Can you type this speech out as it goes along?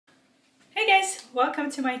guys,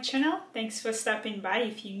 welcome to my channel. Thanks for stopping by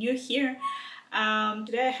if you're new here.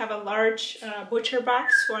 Today I have a large ButcherBox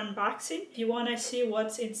for unboxing. If you want to see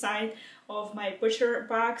what's inside of my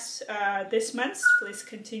ButcherBox this month, please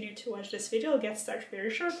continue to watch this video. I'll get started very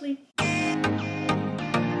shortly.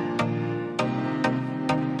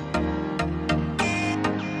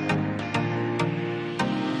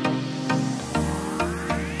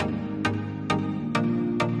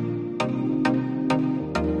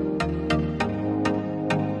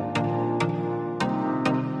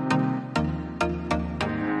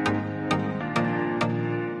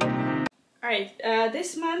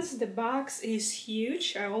 This month the box is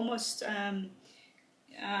huge. I almost I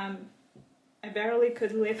barely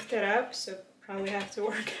could lift it up, so probably have to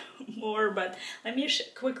work more, but let me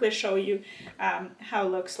quickly show you how it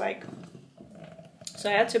looks like. So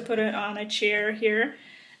I had to put it on a chair here.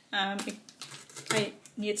 I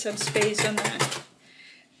need some space on the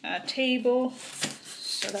table,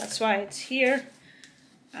 so that's why it's here.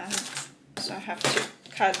 So I have to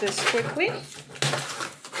cut this quickly.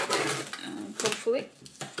 Hopefully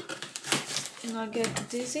and I'll get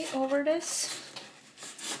dizzy over this.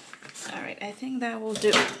 Alright, I think that will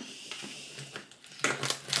do.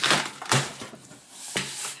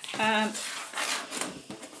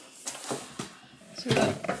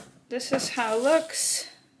 So this is how it looks.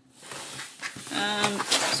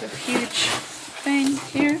 It's a huge thing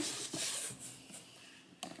here.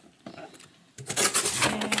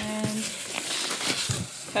 And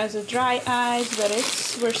has a dry ice, but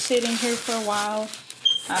we're sitting here for a while,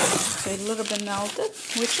 so it's a little bit melted,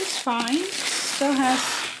 which is fine. Still has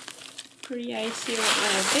pretty icy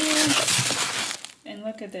over there. And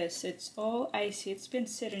look at this, it's all icy. It's been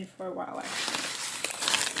sitting for a while actually.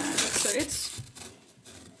 So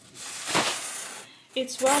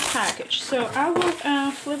it's well packaged. So I will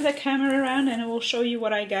flip the camera around and I will show you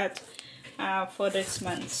what I got for this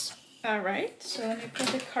month. Alright, so let me put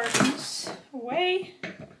the cartons away.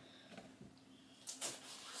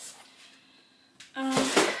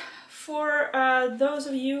 For those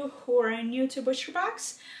of you who are new to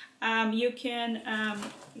ButcherBox, you can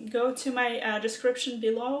go to my description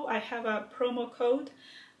below. I have a promo code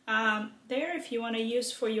there if you want to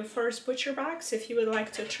use for your first ButcherBox, if you would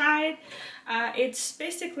like to try it. It's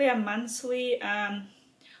basically a monthly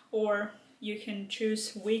or you can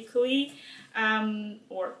choose weekly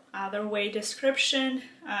or other way description.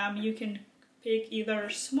 You can pick either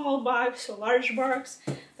small box or large box.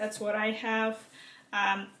 That's what I have.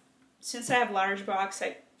 Since I have large box,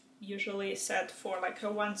 I usually set for like a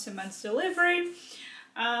once a month delivery.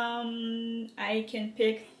 I can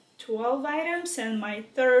pick 12 items and my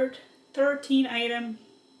 13 item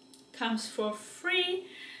comes for free.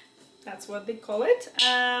 That's what they call it.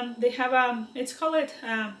 They have it's called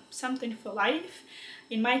something for life.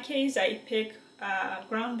 In my case, I pick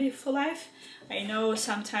ground beef for life. I know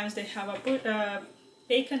sometimes they have a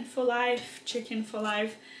bacon for life, chicken for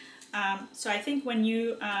life. So I think when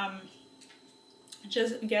you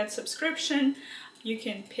just get subscription, you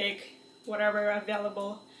can pick whatever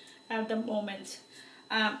available at the moment.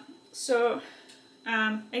 Again,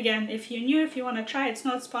 if you're new, if you want to try, it's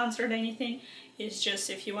not sponsored anything. It's just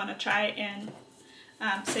if you want to try and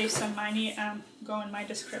save some money, go in my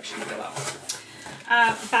description below.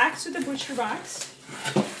 Back to the ButcherBox.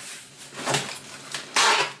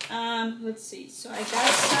 Let's see. So I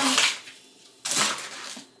got some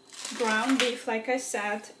ground beef, like I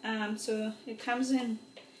said. So it comes in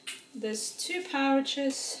this 2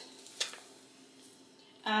 pouches,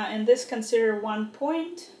 and this considered 1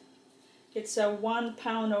 point. It's a 1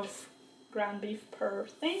 pound of ground beef per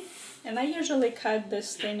thing, and I usually cut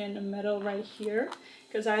this thing in the middle right here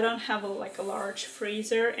because I don't have a large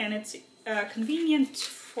freezer, and it's convenient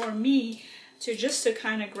for me to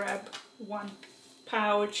kind of grab 1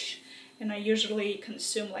 pouch, and I usually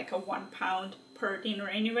consume like a 1 pound per dinner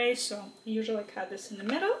anyway, so I usually cut this in the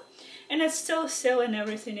middle, and it's still sealed and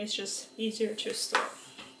everything is just easier to store.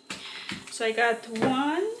 So I got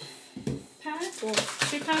 1 pack or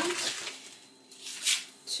 2 pounds.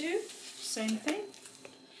 2, same thing.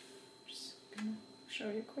 Just gonna show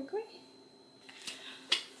you quickly.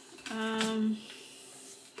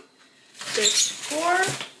 There's 4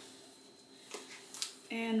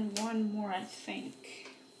 and 1 more, I think.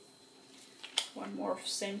 1 more,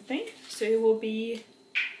 same thing. So it will be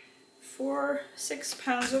 6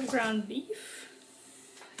 pounds of ground beef.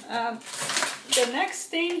 The next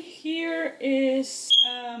thing here is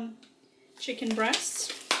chicken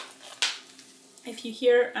breasts. If you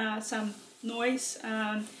hear some noise,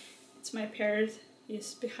 it's my parrot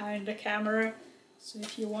is behind the camera, so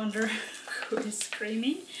if you wonder who is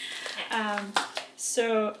screaming.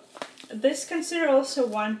 So this consider also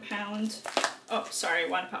 1 pound. Oh, sorry,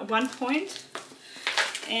 1 pound, 1 point.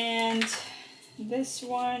 And this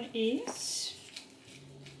one is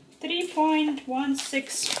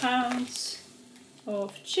 3.16 pounds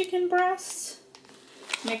of chicken breasts.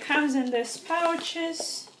 And it comes in these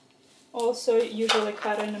pouches, also usually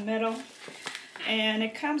cut in the middle. And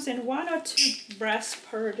it comes in 1 or 2 breasts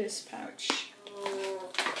per this pouch.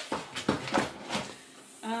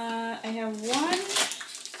 I have 1,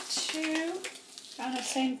 2, kind of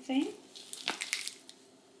same thing.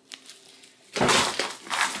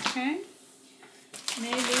 Okay,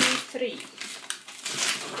 maybe 3,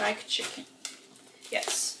 like chicken.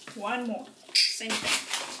 Yes, 1 more, same thing.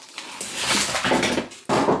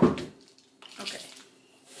 Okay,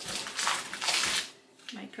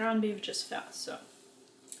 my ground beef just fell, so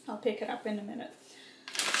I'll pick it up in a minute.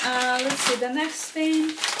 Let's see, the next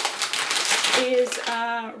thing is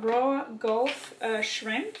raw Gulf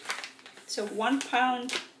shrimp. It's a 1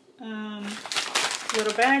 pound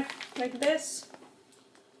little bag like this.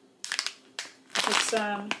 It's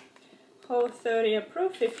Whole30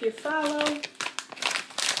 approved if you follow.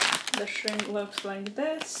 The shrimp looks like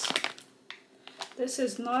this. This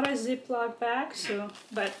is not a Ziploc bag,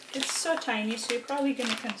 but it's so tiny, so you're probably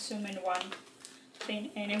gonna consume in one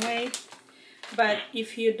thing anyway. But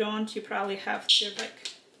if you don't, you probably have to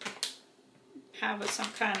like have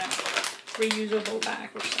some kind of reusable bag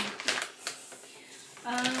or something.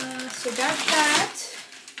 So got that.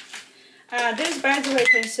 This, by the way,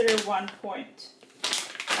 considered 1 point.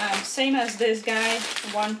 Same as this guy,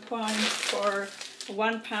 1 point for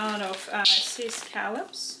 1 pound of sea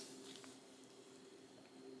scallops.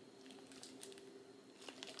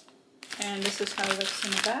 And this is how it looks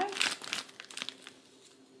in the bag.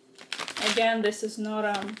 Again, this is not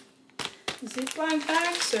a Ziploc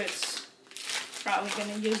bag, so it's probably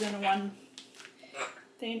gonna use in one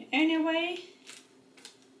thing anyway.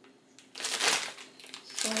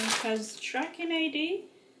 So it has tracking ID,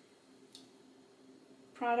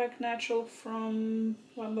 product natural from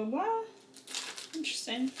blah blah blah.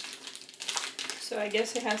 Interesting. So I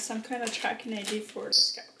guess it has some kind of tracking ID for the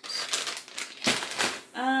scallops.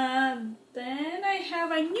 Then I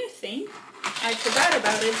have a new thing. I forgot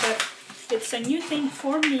about it, but it's a new thing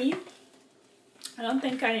for me. I don't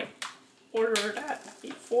think I ordered that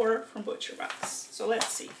before from ButcherBox. So let's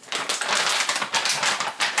see.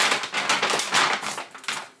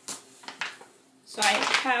 So I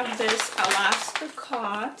have this Alaska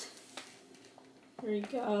cod. There you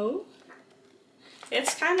go.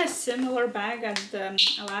 It's kind of similar bag as the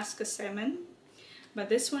Alaska salmon, but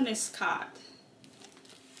this one is cod.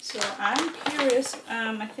 So I'm curious,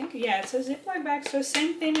 I think, yeah, it's a Ziploc bag, so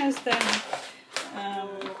same thing as the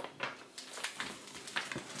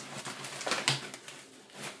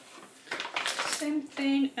same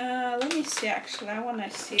thing. Let me see, actually, I want to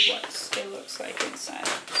see what it looks like inside.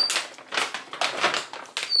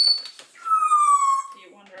 You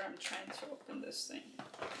wonder, I'm trying to open this thing.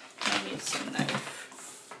 I need some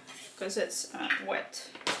knife, because it's wet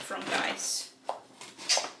from the ice.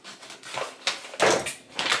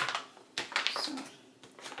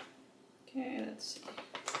 Okay, let's see.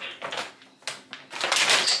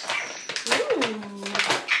 Ooh.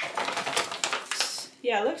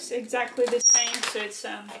 Yeah, it looks exactly the same. So it's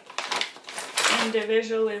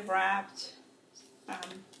individually wrapped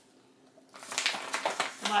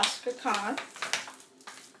Alaska cod.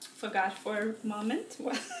 Forgot for a moment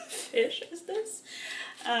what fish is this.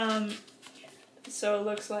 So it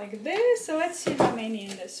looks like this. So let's see how many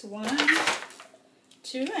in this. 1,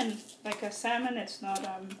 2, and like a salmon, it's not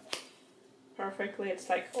perfectly, it's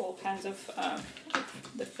like all kinds of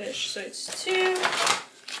the fish. So it's 2,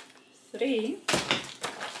 3.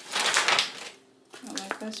 I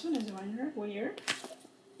like this one, is weird.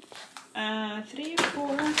 3,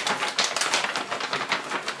 4.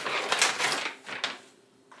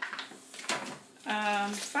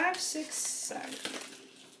 5, 6, 7.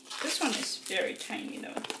 This one is very tiny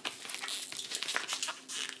though.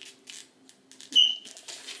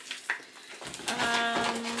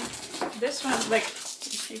 This one, like,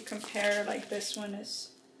 if you compare, like, this one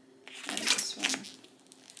is and this one.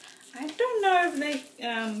 I don't know if they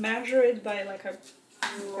measure it by, like, a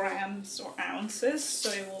grams or ounces,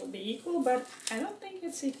 so it will be equal, but I don't think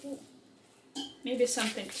it's equal. Maybe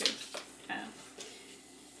something to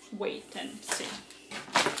wait and see.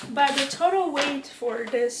 But the total weight for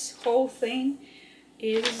this whole thing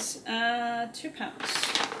is 2 pounds.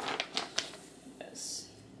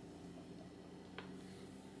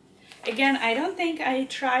 Again, I don't think I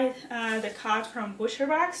tried the cod from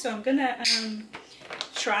ButcherBox, so I'm gonna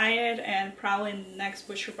try it, and probably in the next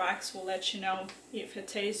ButcherBox will let you know if it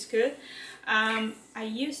tastes good. I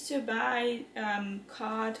used to buy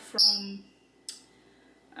cod from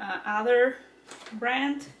other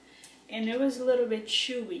brand, and it was a little bit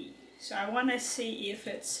chewy, so I want to see if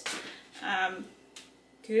it's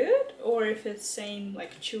good or if it's same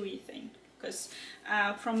like chewy thing, because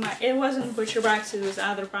it wasn't ButcherBox, it was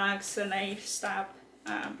other box, and I stopped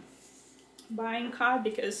buying cod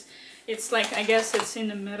because it's like, I guess it's in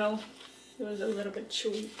the middle, it was a little bit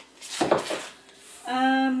chewy.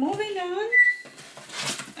 Moving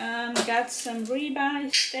on, got some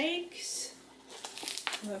ribeye steaks,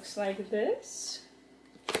 looks like this.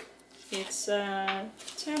 It's 10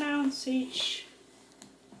 ounce each.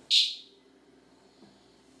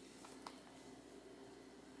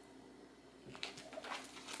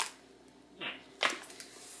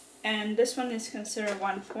 And this one is considered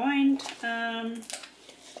 1 point,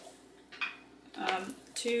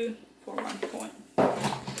 2 for 1 point.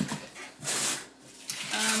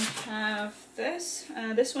 Have this.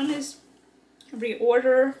 This one is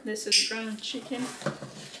reorder. This is ground chicken.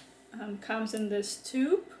 Comes in this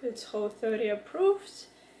tube. It's Whole30 approved.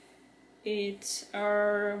 It's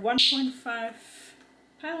 1.5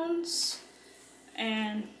 pounds,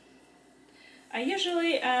 and I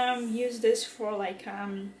usually use this for like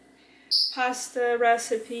pasta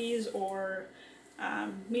recipes or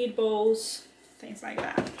meatballs, things like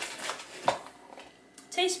that.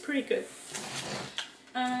 Tastes pretty good.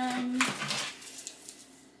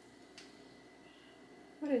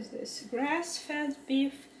 What is this? Grass-fed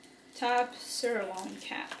beef top sirloin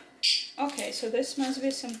cap. Okay, so this must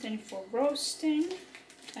be something for roasting.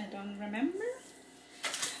 I don't remember.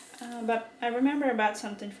 But I remember about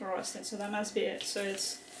something for roasting, so that must be it. So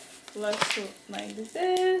it's looks like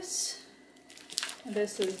this. And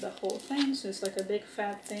this is the whole thing, so it's like a big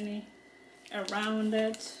fat thingy around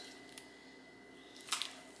it.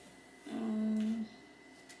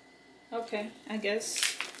 Okay, I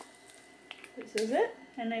guess this is it.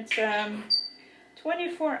 And it's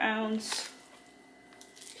 24 ounce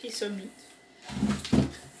piece of meat.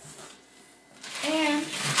 And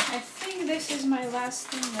I think this is my last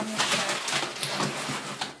thing. Let me check.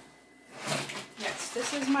 Yes,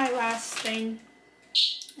 this is my last thing.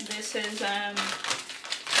 This is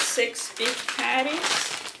 6 beef patties.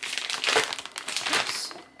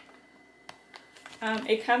 Oops.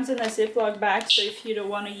 It comes in a Ziploc bag, so if you don't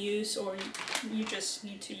want to use, or you just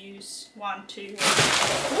need to use 1, 2.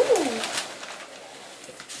 Ooh.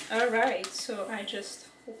 Alright, so I just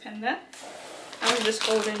opened that. I was just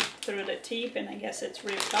holding through the tape, and I guess it's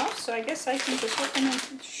ripped off, so I guess I can just open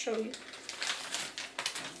it and show you.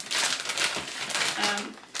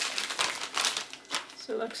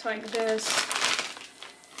 So it looks like this.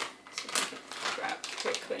 See if I can grab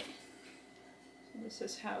quickly. So this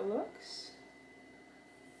is how it looks.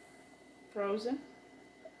 Frozen.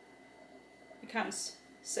 It comes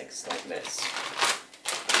 6 like this.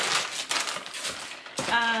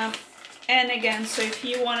 And again, so if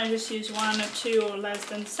you want to just use 1 or 2 or less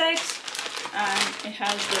than 6, it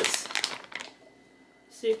has this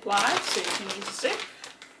zip lock, so you can use zip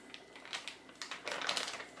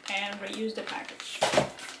and reuse the package.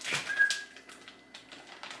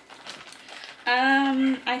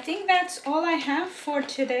 I think that's all I have for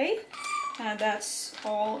today. That's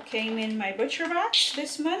all came in my ButcherBox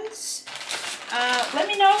this month. Let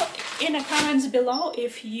me know in the comments below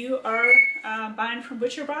if you are buying from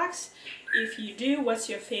ButcherBox. If you do, what's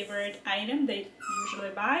your favorite item they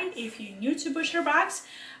usually buy? If you're new to ButcherBox,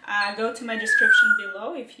 go to my description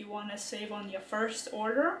below if you want to save on your first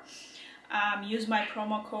order. Use my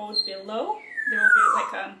promo code below.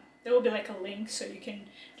 There will be like a link, so you can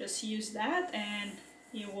just use that, and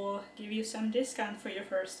it will give you some discount for your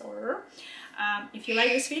first order. If you like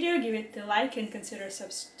this video, give it a like and consider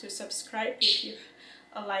to subscribe if you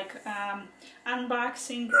like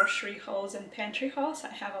unboxing, grocery hauls, and pantry hauls. I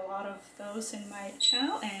have a lot of those in my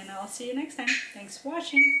channel, and I'll see you next time. Thanks for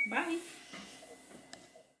watching. Bye!